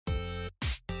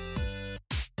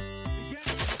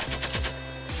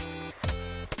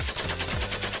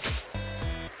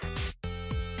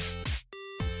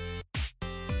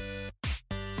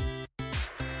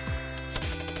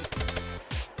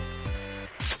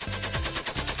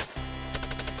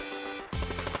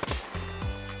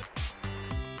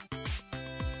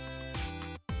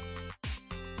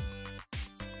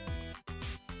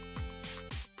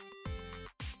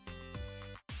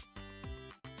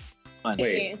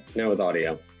Wait, now with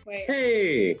audio. Wait.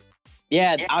 Hey.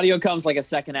 Yeah, audio comes like a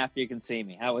second after you can see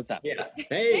me. How was that? Yeah.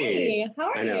 Hey, how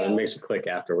are I know, you? it makes you click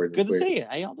afterwards. Good to It's see you.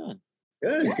 How y'all doing?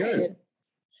 weird. Good.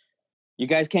 You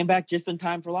guys came back just in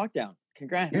time for lockdown.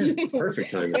 Congrats. Yeah,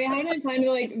 perfect timing. We haven't had time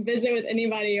to like visit with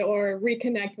anybody or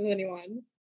reconnect with anyone.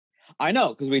 I know,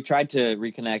 because we tried to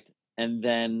reconnect and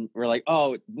then we're like,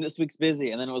 oh, this week's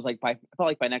busy. And then it was like, I felt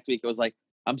like by next week, it was like,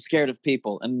 I'm scared of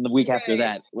people. And the week after Right.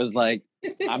 that was like,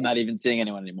 I'm not even seeing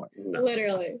anyone anymore. No.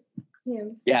 Literally. Yeah.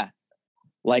 Yeah.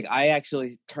 Like I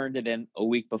actually turned it in a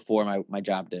week before my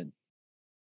job did.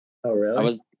 Oh, really? I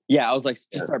was like, just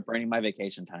Yeah. start burning my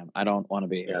vacation time. I don't want to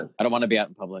be, Yeah. I don't want to be out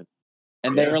in public.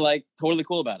 And they Yeah. were like totally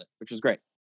cool about it, which was great.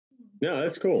 No,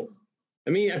 that's cool.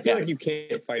 I mean, I feel Yeah. like you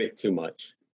can't fight it too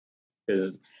much.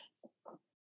 Because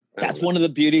That's one of the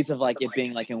beauties of like it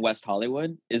being like in West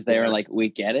Hollywood is they're Yeah. like, we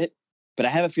get it. But I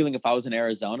have a feeling if I was in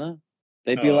Arizona,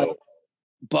 they'd be like,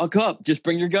 buck up, just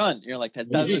bring your gun. And you're like, that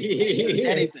doesn't mean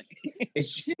anything. it's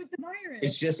Shoot the virus.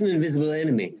 it's just an invisible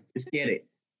enemy. Just get it.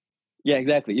 Yeah,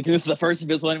 exactly. You think this is the first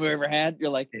invisible enemy we ever had? You're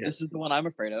like, Yeah. this is the one I'm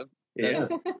afraid of. Yeah.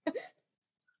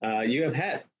 You have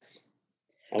hats.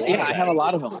 A lot Yeah, of I have a hats.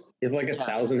 lot of them. You have like Yeah.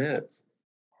 1,000 hats.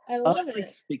 I love Like it.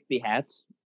 60 hats.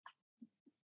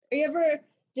 Do you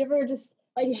ever just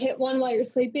like hit one while you're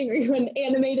sleeping? Are you an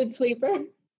animated sleeper?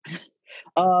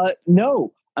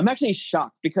 No, I'm actually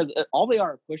shocked because all they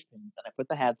are push pins, and I put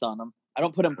the hats on them. I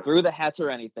don't put them through the hats or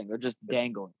anything. They're just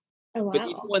dangling. Oh wow, But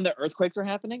even when the earthquakes are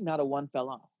happening, not a one fell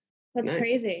off. that's Nice.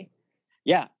 crazy.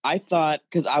 Yeah, I thought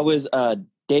because I was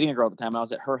dating a girl at the time, and I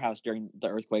was at her house during the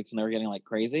earthquakes, and they were getting like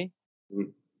crazy.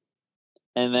 Mm.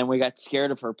 And then we got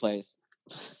scared of her place,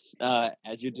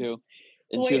 as you do.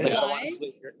 And she was Wait, like, "I don't want why? to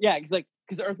sleep here." Yeah, because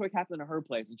the earthquake happened at her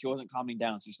place, and she wasn't calming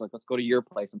down. So she's like, "Let's go to your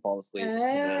place and fall asleep."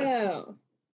 Oh,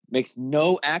 Makes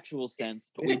no actual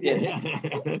sense, but we did.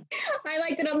 I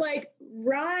like that. I'm like,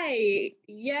 right,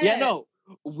 yes. Yeah, no,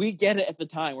 we get it at the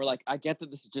time. We're like, I get that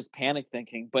this is just panic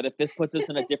thinking, but if this puts us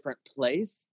in a different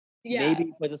place, yeah, maybe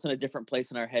it puts us in a different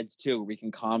place in our heads too, where we can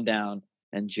calm down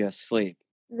and just sleep.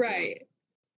 right.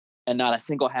 And not a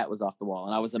single hat was off the wall,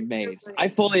 and I was That's so amazed. funny. I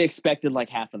fully expected like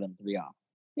half of them to be off.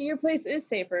 So your place is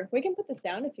safer. We can put this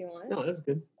down if you want. No, that's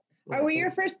good. Are we your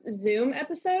first Zoom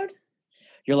episode?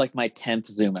 You're like my 10th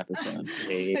Zoom episode. I'm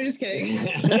just kidding.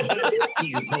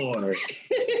 You whore.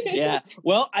 Yeah.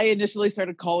 Well, I initially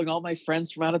started calling all my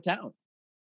friends from out of town.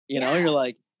 You know, Yeah. you're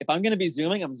like, if I'm going to be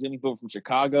Zooming, I'm Zooming people from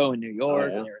Chicago and New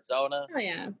York yeah. and Arizona. Oh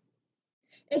yeah.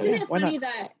 Isn't Yeah, it why funny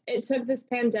that it took this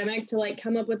pandemic to like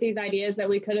come up with these ideas that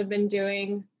we could have been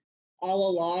doing all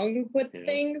along with Yeah.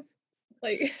 things?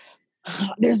 Like,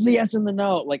 There's the yes and the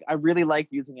no. Like, I really like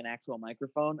using an actual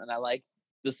microphone, and I like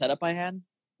the setup I had.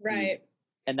 right.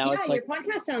 And now Yeah, it's like, your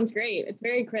podcast sounds great. It's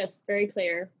very crisp, very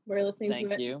clear. We're listening to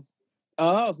thank it. you.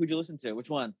 Oh, who'd you listen to?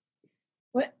 Which one?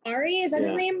 What, Ari? Is that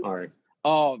his name? All right.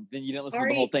 Oh, then you didn't listen to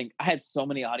the whole Ari. thing. I had so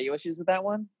many audio issues with that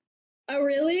one. Oh,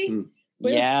 really? Hmm.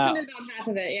 We Yeah. listened to about half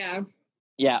of it, yeah.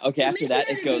 Yeah. Okay. You After mentioned that,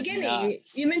 at it the goes beginning.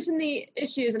 nuts. You mentioned the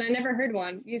issues, and I never heard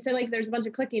one. You said like there's a bunch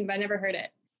of clicking, but I never heard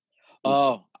it.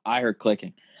 Oh, I heard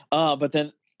clicking. But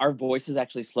then our voices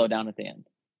actually slow down at the end.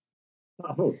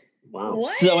 Oh, wow.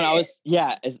 What? So when I was,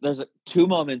 there's two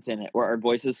moments in it where our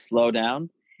voices slow down.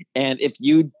 And if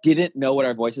you didn't know what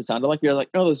our voices sounded like, you're like,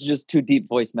 no, those are just two deep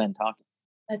voiced men talking.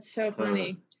 That's so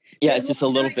funny. Yeah, There's it's just a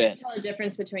one little time I can't bit. tell the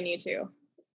difference between you two.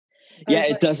 Yeah, was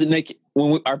it like- doesn't make,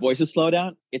 our voices slow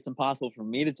down, it's impossible for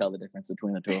me to tell the difference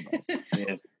between the two of us.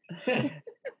 Yeah.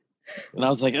 And I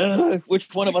was like, ugh,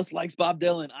 which one of us likes Bob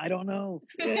Dylan? I don't know.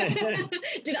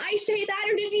 Did I say that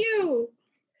or did you?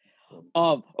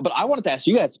 But I wanted to ask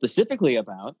you guys specifically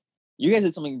about, you guys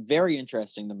did something very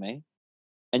interesting to me.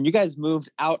 And you guys moved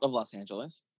out of Los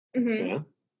Angeles Mm-hmm. Yeah.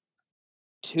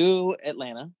 to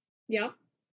Atlanta Yep.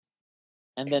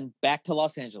 and then back to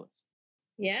Los Angeles.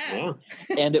 Yeah. Yeah.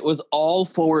 And it was all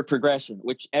forward progression,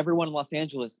 which everyone in Los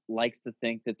Angeles likes to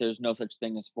think that there's no such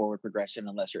thing as forward progression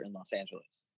unless you're in Los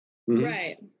Angeles. Mhm.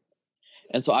 Right.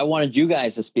 And so I wanted you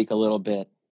guys to speak a little bit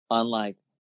on like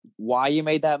why you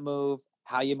made that move,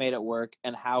 how you made it work,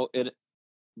 and how it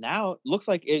now looks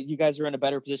like you guys are in a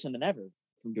better position than ever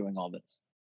from doing all this.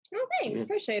 Oh, thanks. Yeah.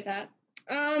 Appreciate that.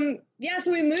 Yeah,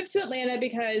 so we moved to Atlanta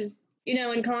because, you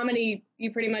know, in comedy,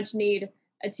 you pretty much need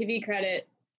a TV credit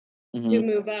to Mhm.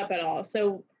 move up at all.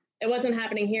 So it wasn't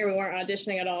happening here. We weren't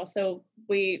auditioning at all. So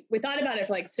we thought about it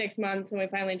for like 6 months, and we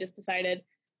finally just decided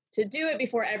to do it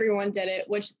before everyone did it,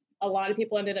 which a lot of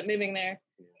people ended up moving there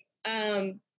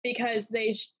because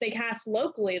they cast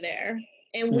locally there.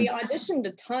 And we auditioned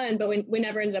a ton, but we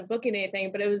never ended up booking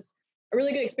anything. But it was a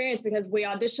really good experience because we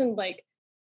auditioned like,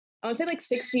 I would say like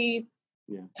 60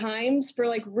 times for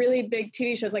like really big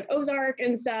TV shows like Ozark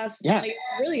and stuff. Yeah. Like,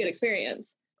 really good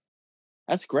experience.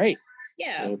 That's great.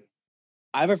 Yeah.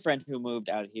 I have a friend who moved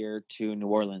out here to New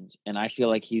Orleans, and I feel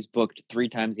like he's booked 3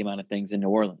 times the amount of things in New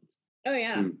Orleans. Oh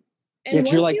yeah. Mm. And Yeah, 'cause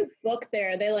once you're like- you book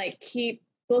there, they like keep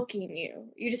booking you.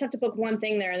 You just have to book one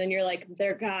thing there, and then you're like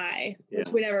their guy, which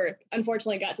Yeah. we never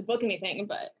unfortunately got to book anything.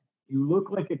 But You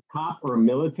look like a cop or a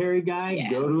military guy. Yeah.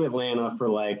 Go to Atlanta for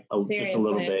like just a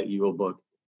little Seriously. bit. You will book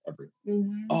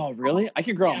everything. Oh, really? I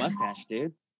could grow a Yeah. mustache,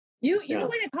 dude. You Yeah. look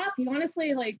like a cop. You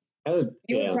honestly like Oh,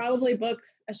 you yeah. would probably book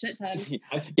a shit ton.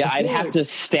 Yeah, I'd feel have like to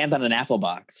stand on an apple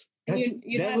box. And that's-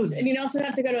 you'd that have, was- and you'd also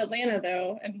have to go to Atlanta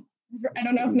though, and I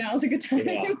don't know if now's a good time.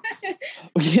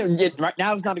 Yeah. Right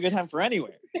now is not a good time for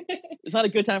anywhere. It's not a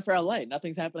good time for LA.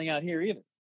 Nothing's happening out here either.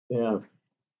 Yeah.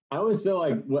 I always feel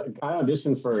like I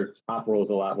auditioned for cop roles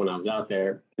a lot when I was out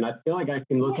there, and I feel like I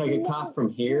can look like a cop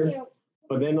from here,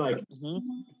 but then like Mhm.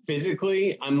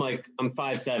 physically, I'm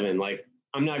 5'7". Like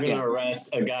I'm not gonna Yeah.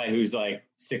 arrest a guy who's like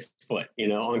 6 foot,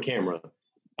 on camera.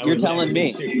 I You're would telling never me.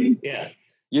 be stupid. Yeah,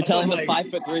 You're That's telling what the I'm like-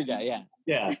 5'3" guy, yeah.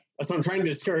 yeah. That's why I'm trying to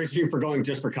discourage you for going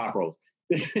just for cop roles.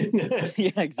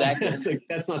 Yeah, exactly. It's like,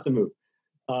 that's not the move.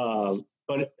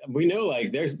 But we know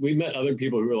we've met other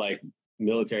people who were like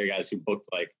military guys who booked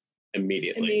like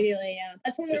immediately. Immediately, yeah.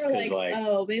 That's when we Just were 'cause, like, like,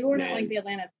 oh, maybe we're not man. like the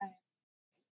Atlanta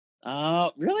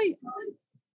type. Really?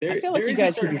 There, I feel like there you is a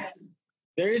guys certain,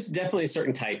 there is definitely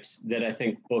certain types that I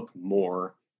think book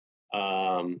more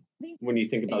when you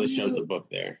think about the shows that book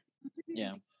there.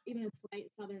 Yeah. Even a slight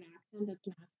southern accent that's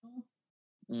natural.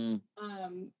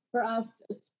 Mm. For us,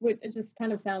 it just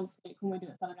kind of sounds like when we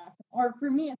do a southern accent. Or for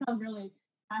me, it sounds really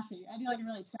trashy. I do like a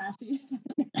really trashy.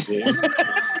 Yeah.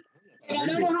 I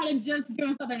don't know how to just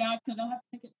do a southern accent. I have to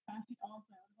make it trashy also.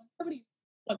 Like, somebody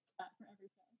books that for every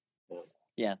show.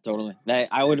 Yeah, totally.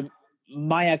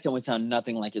 My accent would sound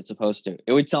nothing like it's supposed to.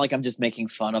 It would sound like I'm just making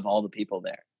fun of all the people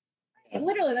there.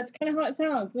 Literally, that's kind of how it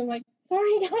sounds. And I'm like,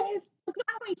 sorry guys, that's not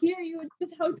how I hear you. It's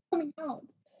just how it's coming out.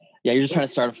 Yeah, you're just trying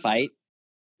to start a fight.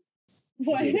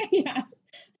 What? Yeah.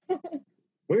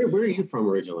 Where are you from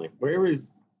originally? Where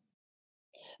was?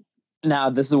 Now,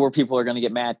 this is where people are going to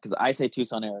get mad because I say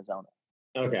Tucson, Arizona.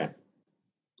 Okay,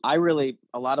 A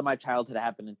lot of my childhood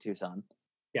happened in Tucson.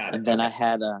 got it. And then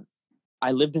okay.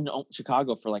 I lived in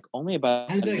Chicago for like only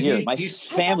about I was a like, year. you- My you-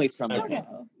 family's from there. Okay.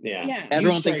 Yeah. Yeah.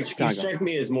 Everyone You thinks strike- Chicago. You strike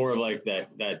me as more of like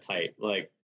that type,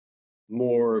 like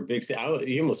more big city.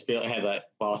 You almost had that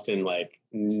Boston, like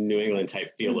New England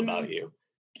type feel Mhm. about you.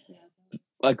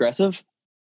 Aggressive?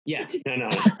 Yeah. No.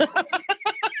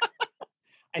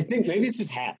 I think maybe it's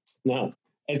just hats. No,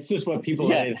 it's just what people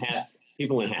Yeah. in hats.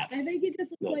 People in I hats. think it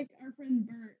just looks No. like our friend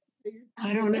Bert. but you're-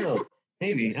 I don't know.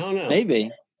 Maybe I don't know.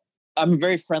 Maybe. I'm a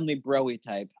very friendly, bro-y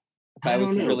type. If I I was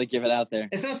don't to know. really give it out there.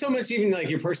 It's not so much even like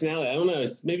your personality. I don't know.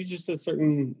 It's maybe just a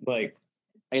certain like.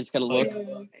 I just gotta Like-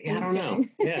 look. I don't know.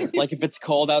 Yeah. Like if it's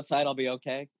cold outside, I'll be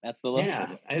okay. That's the look.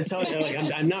 Yeah, it's all, like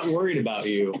I'm not worried about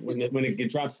you when it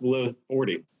drops below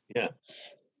 40. Yeah,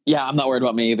 Yeah, I'm not worried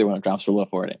about me either when it drops below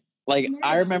 40. Like I'm worried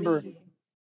I about remember. me.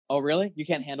 Oh, really? You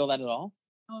can't handle that at all?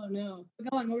 Oh no.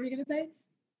 Go on. What were you gonna say?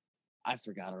 I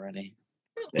forgot already.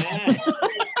 Ah,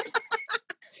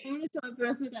 I'm gonna show up the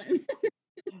rest of the time.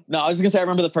 No, I was just gonna say I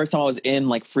remember the first time I was in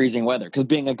like freezing weather because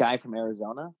being a guy from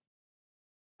Arizona,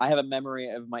 I have a memory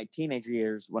of my teenager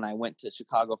years when I went to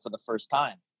Chicago for the first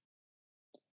time,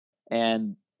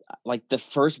 and like the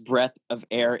first breath of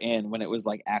air in when it was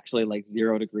like actually like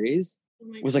 0 degrees Oh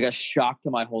my was like a shock to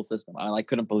my whole system. I like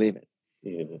couldn't believe it.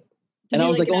 yeah. Did and I you,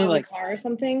 was like get only out of like the car or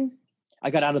something I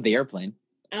got out of the airplane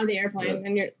out of the airplane, Yeah.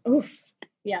 and you're oof.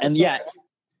 Yeah. and so- yeah,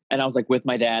 and I was like with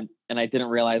my dad, and I didn't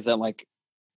realize that like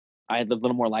I had lived a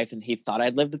little more life than he thought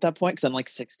I'd lived at that point because I'm like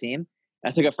 16.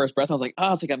 I took a first breath and I was like,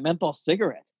 oh, it's like a menthol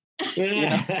cigarette.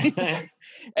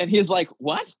 And he's like,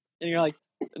 what? And you're like,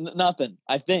 nothing.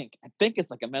 I think it's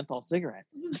like a menthol cigarette.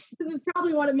 This is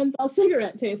probably what a menthol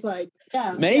cigarette tastes like.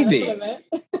 Yeah. Maybe. Yeah,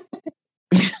 that's what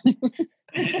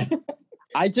I meant.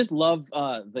 I just love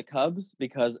the Cubs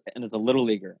because, and as a little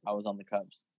leaguer, I was on the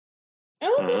Cubs.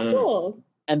 Oh, that's cool.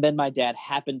 And then my dad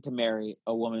happened to marry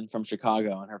a woman from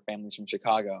Chicago, and her family's from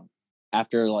Chicago.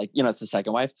 After it's his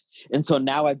second wife, and so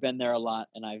now I've been there a lot,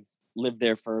 and I've lived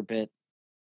there for a bit.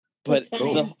 But That's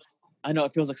fine. I know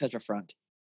it feels like such a front.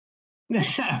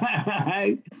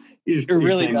 It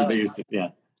really does. Yeah.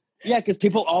 Yeah, because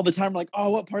people all the time are like,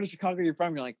 "Oh, what part of Chicago are you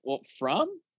from?" You're like, "Well, from?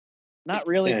 Not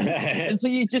really." And so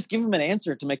you just give them an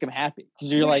answer to make them happy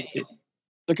because you're like,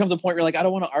 there comes a point where you're like, I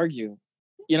don't want to argue,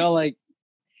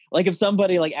 like if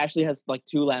somebody like Ashley has like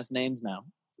 2 last names now,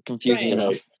 confusing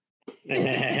Right.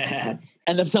 enough,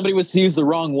 and if somebody was to use the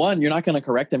wrong one, you're not going to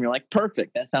correct them. You're like,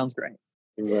 perfect, that sounds great.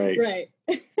 Right. Right.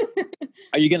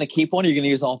 Are you going to keep one or are you going to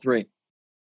use all three?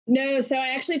 No, so I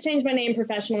actually changed my name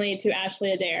professionally to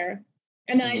Ashley Adair.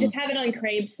 And then I Mhm. just have it on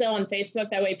Crave still on Facebook.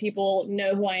 That way people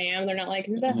know who I am. They're not like,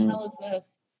 who the Mhm. hell is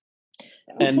this?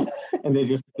 So. And they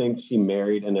just think she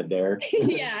married an Adair.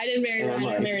 Yeah, I didn't marry Ryan.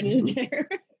 I married an Adair.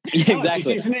 Yeah, She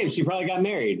exactly. changed her name. She probably got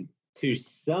married to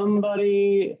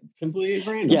somebody completely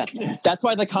random. Yeah, that's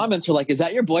why the comments are like, "Is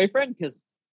that your boyfriend?" Because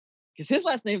his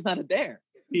last name's not Adair.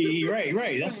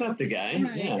 Right. That's not the guy.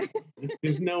 Right. Yeah,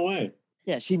 there's no way.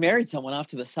 Yeah, she married someone off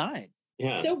to the side.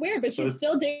 Yeah. So weird, but she's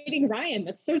still dating Ryan.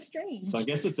 That's so strange. So I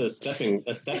guess it's a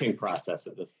stepping process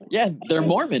at this point. Yeah, they're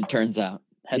Mormon. Turns out,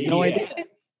 had no idea.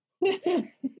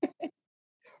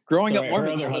 Growing up Mormon,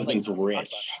 her other I was husband's like,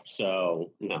 rich,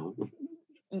 so no.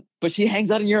 but she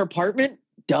hangs out in your apartment.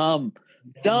 Dumb.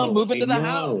 Move into the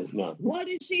house. No. What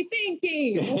is she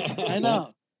thinking? I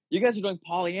know. You guys are doing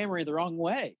polyamory the wrong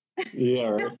way.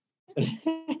 Yeah. Right.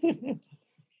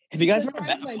 Have you guys ever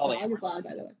met a my polyamorous? dog's loud, by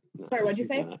the way. Sorry, what'd you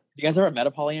say? You guys ever met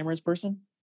a polyamorous person?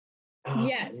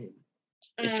 Yes.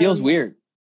 It feels weird.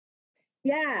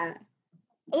 Yeah,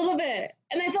 a little bit.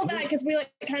 And I feel bad because we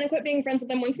like kind of quit being friends with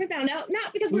them once we found out.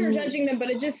 Not because we were judging them, but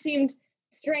it just seemed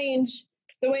strange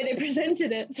the way they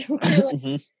presented it. So we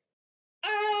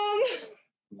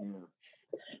were like,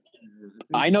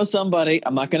 I know somebody,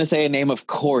 I'm not going to say a name, of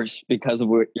course, because of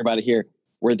what you're about to hear,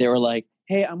 where they were like,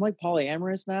 hey, I'm like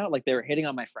polyamorous now. Like they were hitting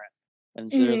on my friend.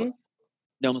 And she was like,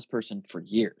 known this person for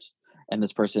years. And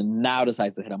this person now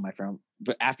decides to hit on my friend,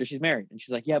 but after she's married. And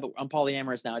she's like, yeah, but I'm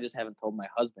polyamorous now. I just haven't told my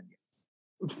husband yet.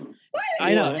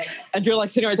 I know. And you're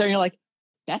like sitting right there and you're like,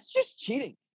 that's just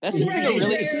cheating. That's just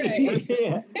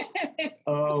right.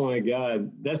 Oh my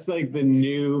God. That's like the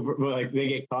new, like they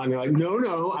get caught and they're like,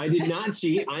 no, I did not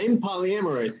cheat. I'm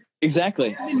polyamorous.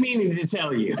 Exactly. I didn't mean to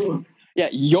tell you. Yeah,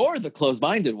 you're the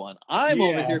closed-minded one. I'm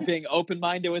over here being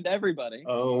open-minded with everybody.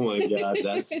 Oh my God,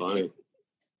 that's funny.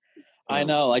 I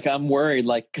know, like I'm worried,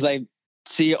 like because I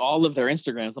see all of their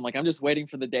Instagrams. I'm like, I'm just waiting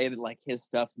for the day that like his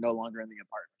stuff's no longer in the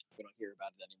apartment. We don't hear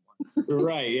about it anymore.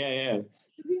 Right? Yeah.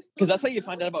 Because that's how you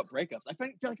find out about breakups. I feel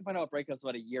like I find out about breakups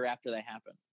about a year after they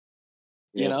happen.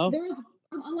 You know,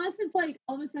 unless it's like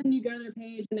all of a sudden you go to their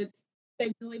page and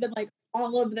they've deleted like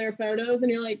all of their photos,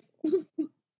 and you're like,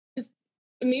 just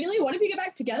immediately, what if you get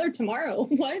back together tomorrow?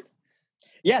 What?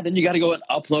 Yeah, then you got to go and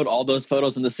upload all those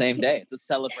photos in the same day. It's a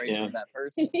celebration of that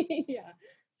person. Yeah.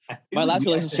 My last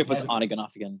relationship was on again,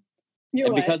 off again.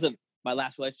 And because of my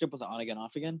last relationship was on again,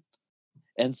 off again.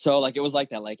 And so like it was like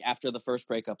that. Like after the first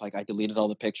breakup, like I deleted all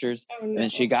the pictures and then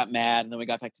she got mad and then we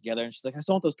got back together and she's like, I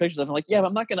still want those pictures. I'm like, yeah, but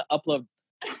I'm not going to upload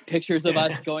pictures of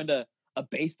us going to a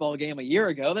baseball game a year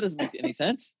ago. That doesn't make any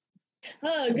sense.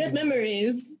 Oh, good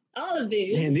memories. All of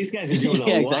these. Man, these guys are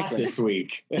doing a lot this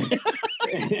week.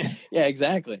 Yeah,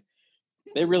 exactly.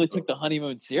 They really took the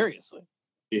honeymoon seriously.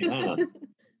 Yeah.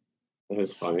 That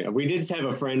was funny. We did have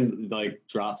a friend like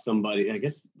drop somebody. I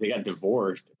guess they got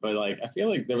divorced, but like I feel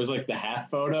like there was like the half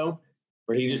photo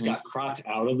where he just got cropped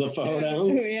out of the photo.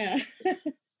 Oh, yeah.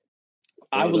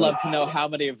 I would love to know how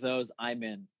many of those I'm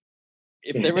in.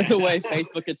 If there was a way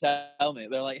Facebook could tell me,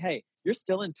 they're like, hey, you're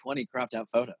still in 20 cropped out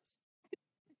photos.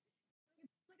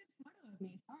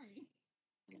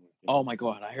 Oh my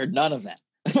God, I heard none of that.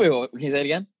 Wait, what, can you say it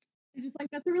again? You're just like,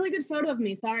 that's a really good photo of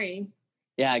me. Sorry.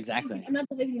 Yeah, exactly. I'm not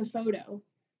deleting the photo.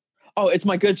 Oh, it's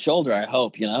my good shoulder, I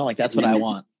hope, you know? Like, that's what I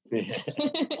want.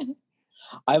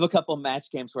 I have a couple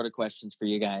match game sort of questions for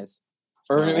you guys.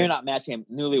 Or maybe not match game,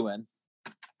 newlywed.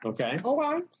 Okay.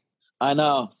 Okay. I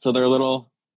know. So they're a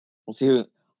little, we'll see who.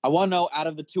 I want to know, out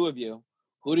of the two of you,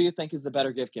 who do you think is the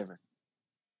better gift giver?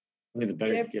 Who's the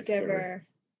better Gift giver.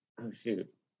 Oh, shoot.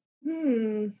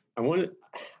 I want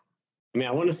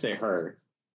to say her.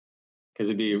 Because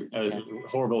it'd be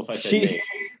horrible if I said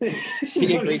me.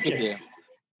 She agrees with you.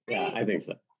 Yeah, I think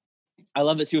so. I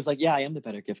love that she was like, yeah, I am the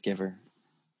better gift giver.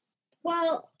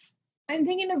 Well, I'm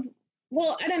thinking of,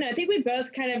 I don't know. I think we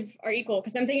both kind of are equal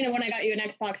because I'm thinking of when I got you an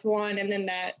Xbox One and then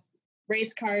that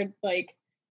race card like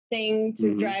thing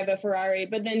to drive a Ferrari.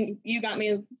 But then you got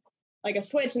me like a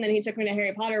Switch and then he took me to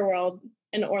Harry Potter World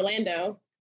in Orlando.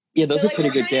 Yeah, those so, are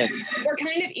pretty good gifts. We're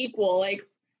kind of equal, like,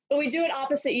 but we do it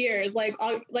opposite years. Like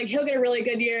he'll get a really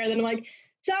good year, and then I'm like,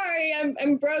 sorry,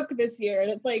 I'm broke this year, and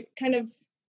it's like kind of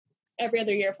every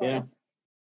other year for us.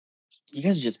 You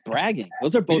guys are just bragging.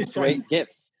 Those are both great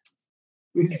gifts.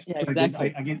 Yeah,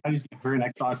 exactly. I just get her an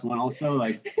Xbox One also.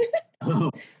 Like,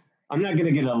 oh, I'm not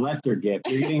gonna get a lesser gift.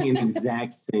 You're getting an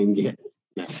exact same gift.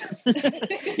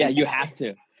 Yeah, you have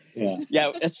to.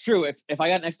 Yeah, that's true. If I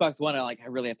got an Xbox One, I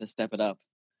really have to step it up.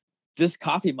 this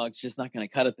coffee mug's just not going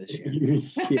to cut it this year.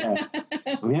 Yeah,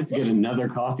 we have to get another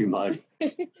coffee mug.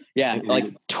 Yeah, like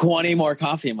 20 more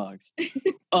coffee mugs.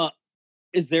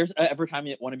 Is there ever time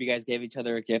one of you guys gave each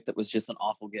other a gift that was just an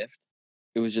awful gift?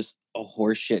 It was just a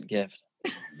horseshit gift.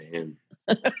 Man,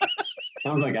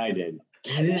 sounds like I did.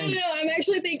 No, I'm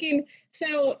actually thinking,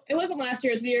 so it wasn't last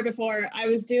year, it's the year before. I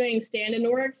was doing stand-in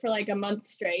work for like a month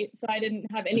straight, so I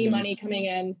didn't have any money coming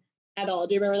in at all.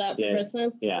 Do you remember that for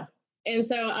Christmas? Yeah. And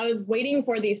so I was waiting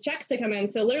for these checks to come in.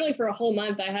 So literally for a whole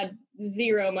month, I had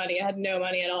zero money. I had no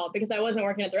money at all because I wasn't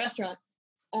working at the restaurant.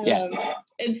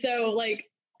 And so like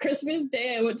Christmas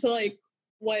Day, I went to like,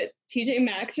 TJ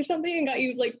Maxx or something and got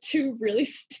you like 2 really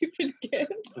stupid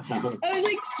gifts. I was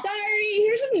like, sorry,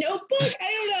 here's a notebook.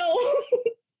 I don't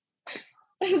know.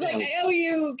 I was like, I owe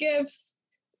you gifts.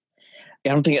 I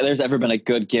don't think there's ever been a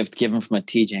good gift given from a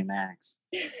TJ Maxx.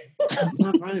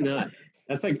 No, probably not.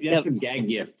 That's a gag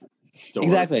gift store.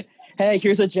 Exactly. Hey,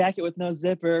 here's a jacket with no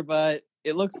zipper, but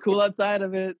it looks cool outside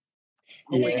of it.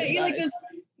 Oh my God, you like this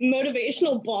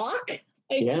motivational block?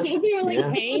 Like, it doesn't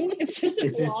even hang. It's just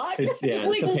a block. It's a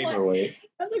paperweight.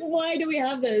 I was like, why do we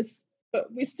have this?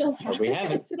 But we still have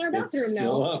it. It's in our bathroom it's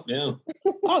still up, yeah.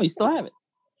 Oh, you still have it.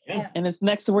 Yeah. And it's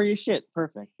next to where you shit.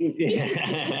 Perfect.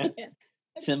 Yeah.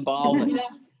 Symbolic.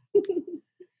 Yeah.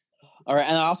 All right.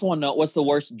 And I also want to know, what's the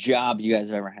worst job you guys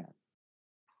have ever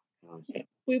had?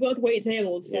 We both wait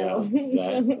tables, so.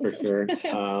 That for sure.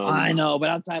 I know, but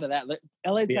outside of that,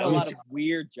 LA's got a lot of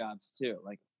weird jobs too.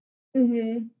 Like,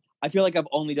 I feel like I've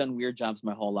only done weird jobs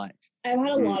my whole life. I've had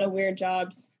a lot of weird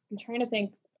jobs. I'm trying to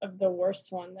think of the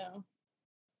worst one though.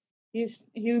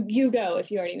 You go if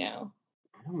you already know.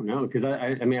 I don't know, because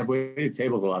I mean I've waited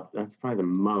tables a lot. That's probably the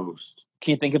most.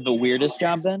 Can you think of the weirdest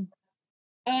job then?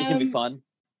 It can be fun.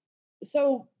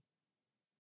 So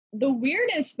the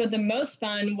weirdest but the most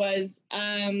fun was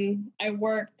I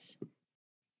worked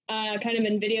kind of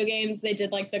in video games. They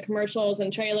did like the commercials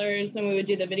and trailers, and we would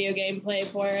do the video game play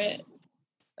for it.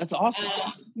 That's awesome.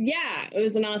 Yeah, it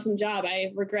was an awesome job.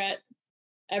 I regretted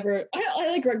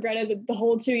the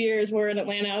whole 2 years we're in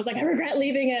Atlanta. I was like, I regret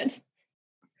leaving it.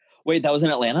 Wait, that was in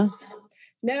Atlanta?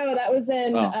 No, that was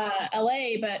in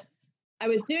LA, but I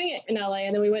was doing it in LA,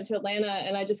 and then we went to Atlanta,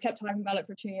 and I just kept talking about it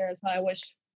for 2 years. And I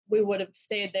wish we would have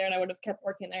stayed there, and I would have kept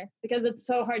working there because it's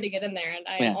so hard to get in there. And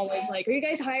I'm always like, are you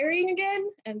guys hiring again?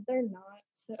 And they're not.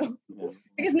 So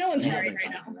because no one's hiring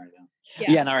right now.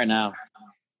 Yeah, not right now.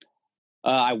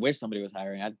 I wish somebody was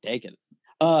hiring. I'd take it.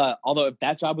 Although if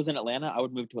that job was in Atlanta, I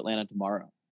would move to Atlanta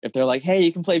tomorrow. If they're like, hey,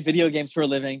 you can play video games for a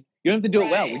living. You don't have to do it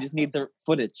well. We just need the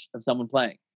footage of someone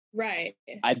playing. Right.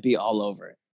 I'd be all over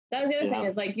it. That was the other thing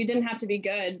is like, you didn't have to be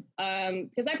good.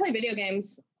 Because I play video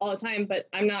games all the time, but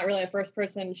I'm not really a first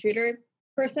person shooter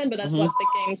person, but that's what the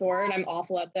games were. And I'm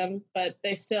awful at them, but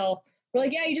they still were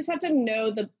like, yeah, you just have to know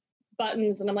the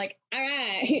buttons. And I'm like, all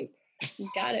right,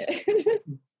 got it.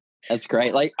 That's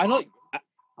great. Like,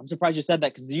 I'm surprised you said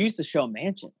that because you used to show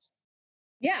mansions.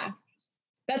 Yeah,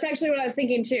 that's actually what I was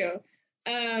thinking too.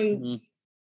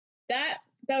 That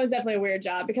was definitely a weird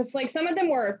job because like some of them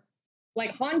were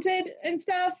like haunted and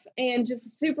stuff and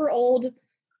just super old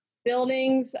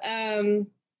buildings.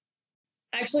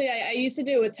 Actually, I used to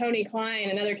do it with Tony Klein,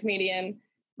 another comedian,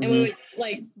 and we would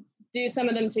like do some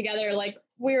of them together. Like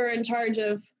we were in charge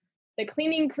of the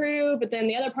cleaning crew, but then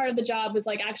the other part of the job was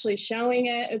like actually showing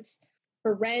it. It's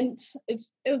for rent. It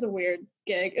was a weird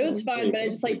gig. It was fun, but it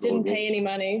just like didn't pay any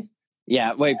money.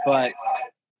 Yeah, wait, but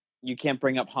you can't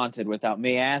bring up haunted without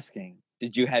me asking.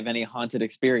 Did you have any haunted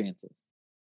experiences?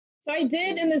 So I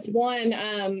did in this one,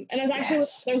 and I was actually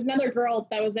there's another girl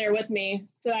that was there with me,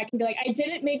 so I can be like, I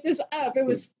didn't make this up. It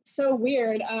was so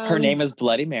weird. Her name is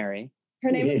Bloody Mary.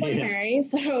 Her name is Bloody Mary.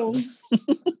 So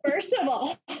first of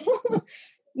all,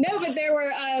 no, but there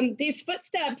were these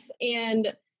footsteps,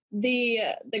 and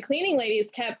the cleaning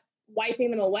ladies kept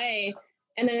wiping them away,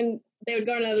 and then they would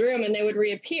go into the room and they would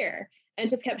reappear, and it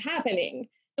just kept happening.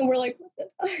 And we're like, what the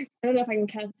fuck? I don't know if I can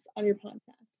cuss on your podcast,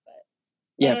 but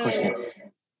yeah, of course you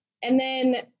can. And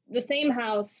then the same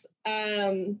house,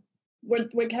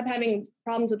 we kept having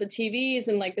problems with the TVs,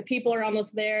 and like the people are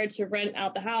almost there to rent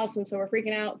out the house, and so we're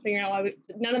freaking out, figuring out why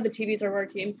none of the TVs are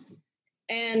working,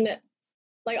 and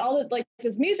like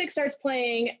this music starts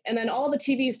playing, and then all the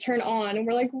TVs turn on, and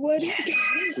we're like, what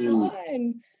is going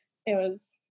on? It was,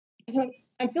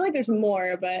 I feel like there's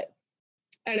more, but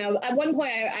I don't know. At one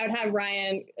point, I would have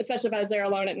Ryan, especially if I was there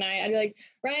alone at night, I'd be like,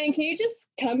 Ryan, can you just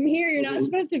come here? You're not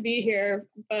supposed to be here,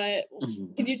 but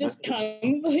can you just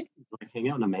come? Like hang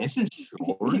out in a mansion?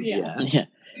 Sure. Yeah.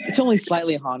 It's only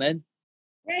slightly haunted.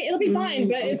 Right, it'll be fine,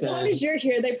 but as long as you're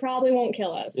here, they probably won't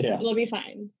kill us. Yeah. It'll be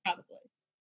fine, probably.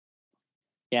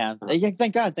 Yeah.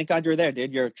 Thank God you were there,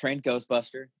 dude. You're a trained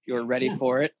Ghostbuster. You were ready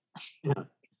for it. Yeah.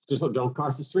 Just don't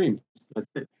cross the stream. That's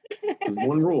it. There's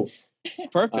one rule.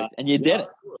 Perfect. And you did it.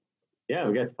 Yeah,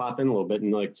 we got to pop in a little bit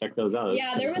and like check those out.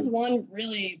 Yeah, there was one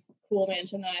really cool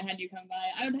mansion that I had you come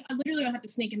by. I literally would have to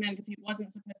sneak him in because he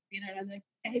wasn't supposed to be there. And I was like,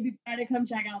 hey, we gotta come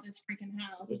check out this freaking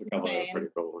house. There's It's a couple that were insane. pretty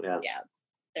cool. Yeah. Yeah,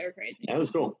 they were crazy. That was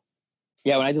cool.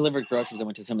 Yeah, when I delivered groceries, I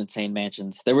went to some insane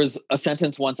mansions. There was a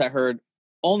sentence once I heard,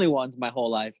 only once my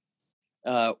whole life,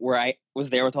 where I was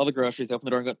there with all the groceries. They opened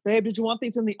the door and go, babe, did you want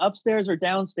these in the upstairs or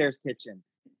downstairs kitchen?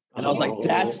 And I was like,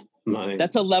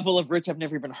 that's a level of rich I've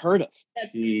never even heard of.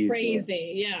 That's Jesus.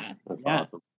 crazy. Yeah, That's Yeah.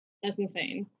 awesome. that's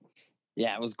insane.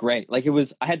 Yeah, it was great. Like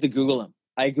I had to Google him.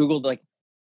 I Googled like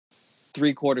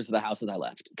 3/4 of the houses I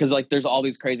left. Because like there's all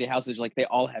these crazy houses, like they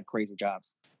all have crazy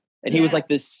jobs. And he was Yeah. like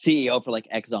this CEO for like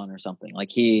Exxon or something. Like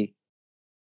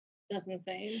That's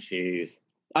insane. Jeez.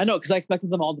 I know, because I expected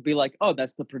them all to be like, oh,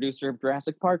 that's the producer of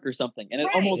Jurassic Park or something. And it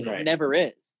Right. almost Right. never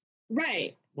is.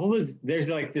 Right. There's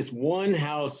like this one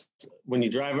house when you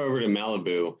drive over to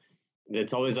Malibu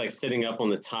that's always like sitting up on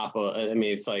the top of,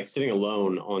 it's like sitting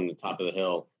alone on the top of the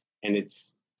hill, and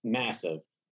it's massive.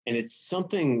 And it's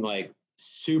something like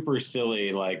super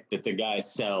silly, like that the guy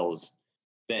sells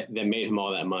that made him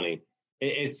all that money.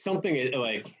 It's something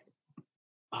like,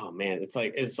 oh man, it's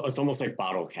like, it's almost like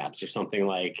bottle caps or something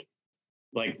like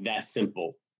that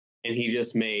simple. And he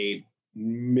just made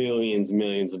millions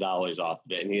of dollars off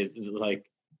of it. And he's like,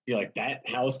 you're like, that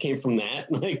house came from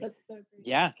that? Like, That's so crazy.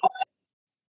 Yeah.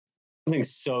 something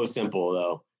so simple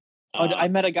though. I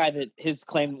met a guy that his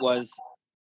claim was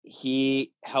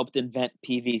he helped invent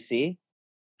PVC.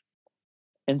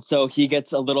 And so he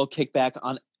gets a little kickback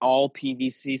on all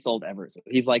PVC sold ever. So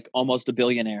he's like almost a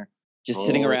billionaire just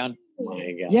sitting Oh. around.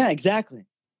 My God. Yeah, exactly.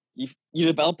 You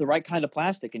develop the right kind of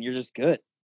plastic and you're just good.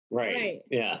 Right. Right.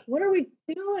 Yeah. What are we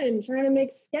doing? Trying to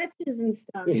make sketches and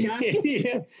stuff, guys.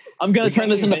 Yeah. I'm going We to turn gotta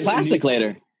this into invent a new- plastic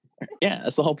later. Yeah,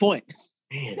 that's the whole point.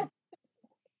 Man.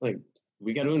 Like,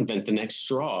 we got to invent the next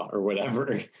straw or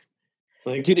whatever.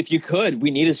 Like, Dude, if you could,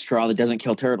 we need a straw that doesn't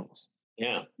kill turtles.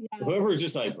 yeah. Yeah. Whoever's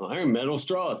just like, iron metal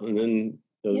straw, and then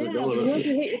those Yeah, are but going. once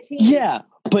you hit your teeth. Yeah,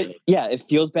 but yeah, it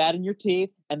feels bad in your teeth,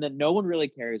 and then no one really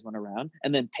carries one around.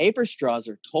 And then paper straws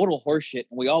are total horseshit,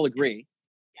 and we all agree.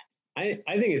 I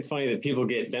think it's funny that people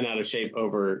get bent out of shape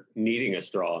over needing a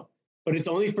straw, but it's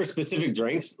only for specific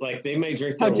drinks. Like they may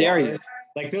drink. How their dare water. you?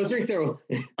 Like they'll drink their.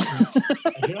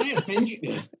 Did I offend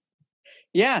you?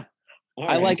 Yeah, All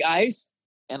I right. like ice,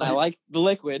 and I like the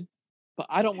liquid, but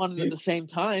I don't want it at the same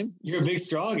time. You're a big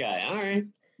straw guy. All right.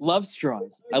 Love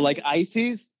straws. I like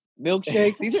ices,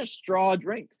 milkshakes. These are straw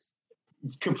drinks.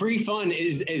 Capri Fun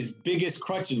is as big as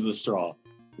crutch as the straw.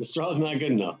 The straw's not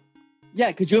good enough.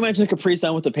 Yeah, could you imagine a Capri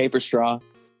Sun with a paper straw?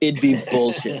 It'd be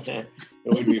bullshit. It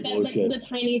would be That's bullshit. the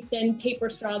tiny thin paper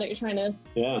straw that you're trying to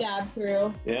Yeah. dab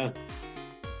through. Yeah.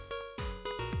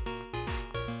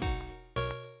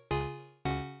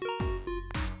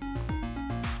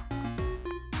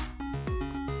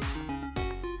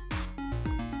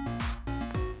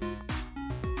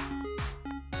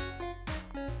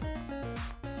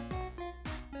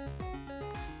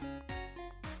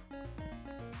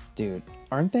 Dude,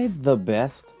 aren't they the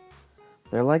best?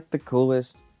 They're like the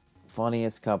coolest,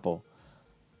 funniest couple.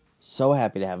 So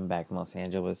happy to have them back in Los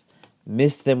Angeles.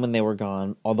 Missed them when they were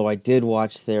gone, although I did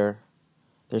watch their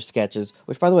sketches.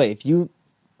 Which, by the way, if you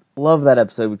love that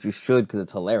episode, which you should because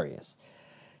it's hilarious,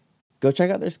 go check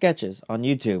out their sketches on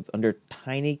YouTube under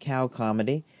Tiny Cow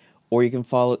Comedy, or you can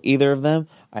follow either of them.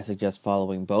 I suggest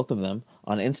following both of them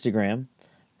on Instagram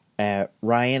at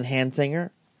Ryan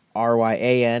Hansinger,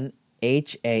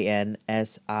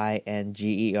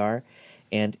 RyanHansinger,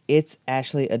 and It's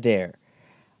Ashley Adair,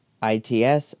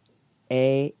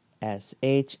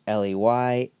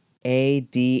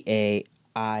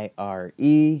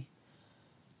 ITSASHLEYADAIRE.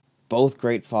 Both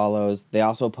great follows. They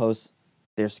also post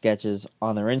their sketches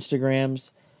on their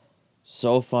Instagrams.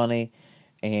 So funny.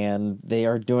 And they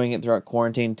are doing it throughout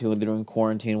quarantine too. They're doing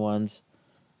quarantine ones.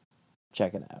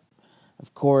 Check it out.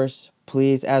 Of course,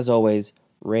 please, as always,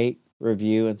 rate,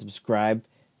 review, and subscribe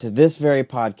to this very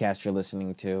podcast you're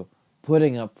listening to,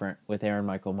 Putting Up Front with Aaron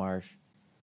Michael Marsh.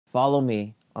 Follow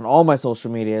me on all my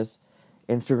social medias,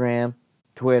 Instagram,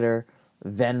 Twitter,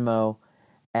 Venmo,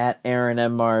 at Aaron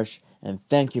M. Marsh. And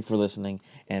thank you for listening,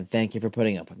 and thank you for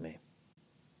putting up with me.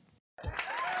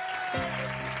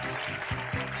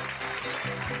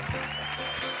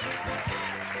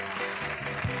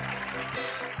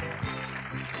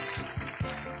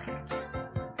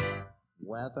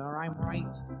 Whether I'm right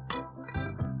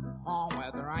or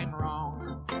whether I'm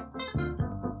wrong,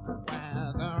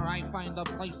 whether I find find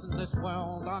a place in this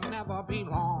world I'll never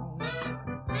belong.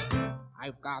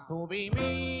 I've got to be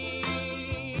me.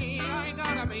 I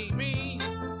gotta be me.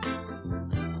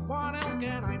 What else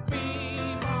can I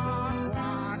be but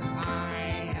what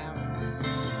I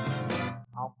am?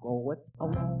 I'll go it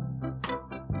alone.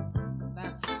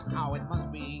 That's how it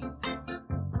must be.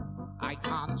 I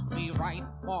can't be right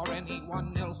for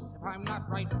anyone else if I'm not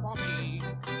right for me.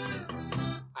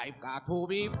 I've got to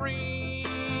be free.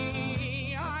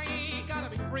 I gotta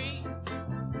be free.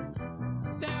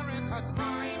 Daring to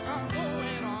try to do